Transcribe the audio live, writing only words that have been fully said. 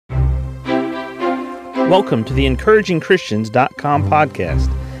Welcome to the EncouragingChristians.com podcast.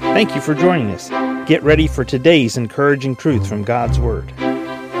 Thank you for joining us. Get ready for today's encouraging truth from God's Word.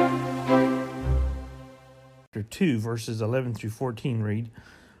 Chapter 2, verses 11 through 14 read,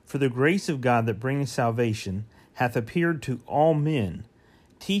 "For the grace of God that bringeth salvation hath appeared to all men,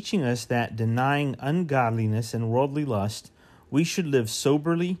 teaching us that, denying ungodliness and worldly lust, we should live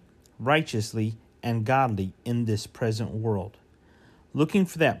soberly, righteously, and godly in this present world, looking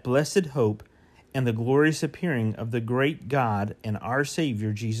for that blessed hope and the glorious appearing of the great God and our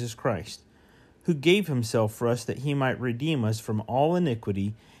Savior Jesus Christ, who gave himself for us that he might redeem us from all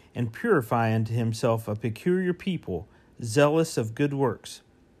iniquity and purify unto himself a peculiar people, zealous of good works."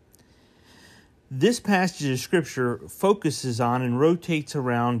 This passage of Scripture focuses on and rotates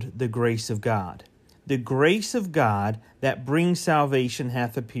around the grace of God. The grace of God that brings salvation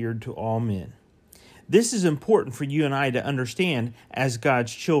hath appeared to all men. This is important for you and I to understand as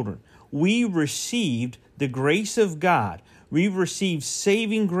God's children. We received the grace of God. We received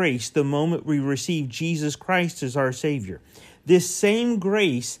saving grace the moment we received Jesus Christ as our Savior. This same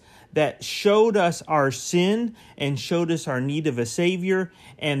grace that showed us our sin and showed us our need of a Savior,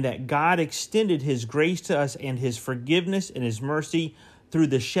 and that God extended His grace to us and His forgiveness and His mercy through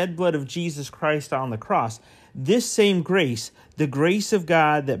the shed blood of Jesus Christ on the cross. This same grace, the grace of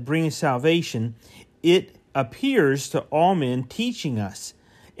God that brings salvation, it appears to all men, teaching us.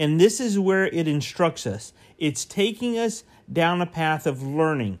 And this is where it instructs us. It's taking us down a path of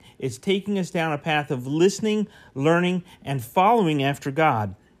learning. It's taking us down a path of listening, learning, and following after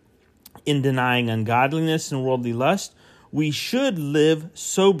God. In denying ungodliness and worldly lust, we should live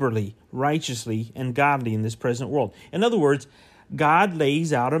soberly, righteously, and godly in this present world. In other words, God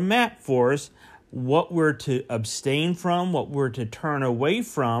lays out a map for us, what we're to abstain from, what we're to turn away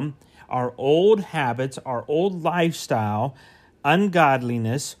from, our old habits, our old lifestyle,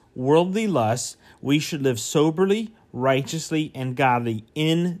 ungodliness, worldly lusts. We should live soberly, righteously, and godly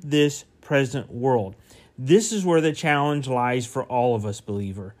in this present world. This is where the challenge lies for all of us,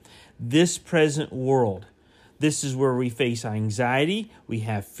 believer. This present world. This is where we face anxiety, we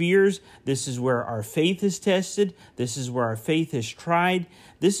have fears. This is where our faith is tested. This is where our faith is tried.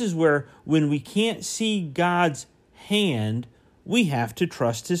 This is where, when we can't see God's hand, we have to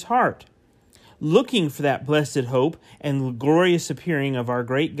trust His heart. Looking for that blessed hope and the glorious appearing of our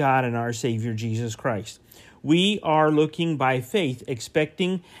great God and our Savior Jesus Christ. We are looking by faith,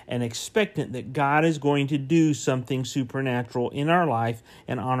 expecting and expectant that God is going to do something supernatural in our life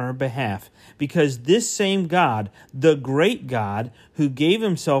and on our behalf. Because this same God, the great God, who gave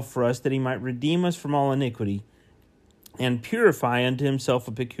himself for us that he might redeem us from all iniquity and purify unto himself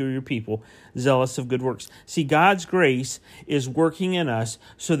a peculiar people, zealous of good works. See, God's grace is working in us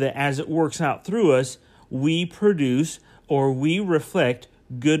so that as it works out through us, we produce or we reflect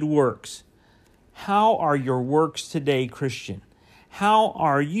good works. How are your works today, Christian? How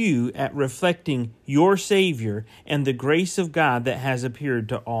are you at reflecting your Savior and the grace of God that has appeared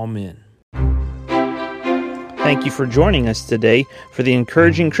to all men? Thank you for joining us today for the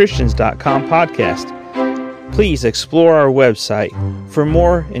EncouragingChristians.com podcast. Please explore our website for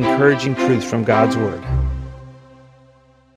more encouraging truths from God's Word.